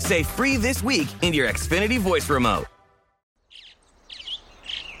week. Say free this week in your Xfinity voice remote.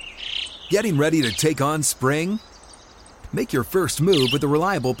 Getting ready to take on spring? Make your first move with the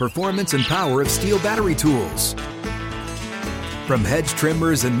reliable performance and power of Steel battery tools. From hedge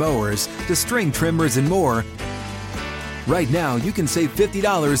trimmers and mowers to string trimmers and more, right now you can save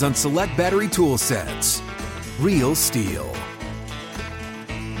 $50 on select battery tool sets. Real Steel.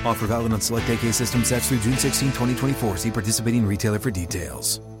 Offer valid on select AK system sets through June 16, 2024. See participating retailer for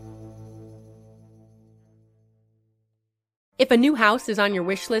details. If a new house is on your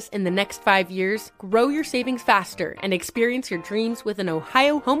wish list in the next 5 years, grow your savings faster and experience your dreams with an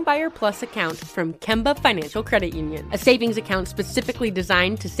Ohio Homebuyer Plus account from Kemba Financial Credit Union. A savings account specifically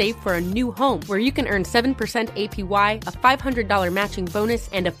designed to save for a new home, where you can earn 7% APY, a $500 matching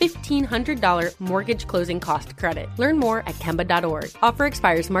bonus, and a $1,500 mortgage closing cost credit. Learn more at Kemba.org. Offer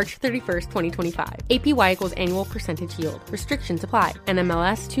expires March 31st, 2025. APY equals annual percentage yield. Restrictions apply.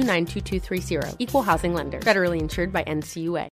 NMLS 292230. Equal housing lender. Federally insured by NCUA.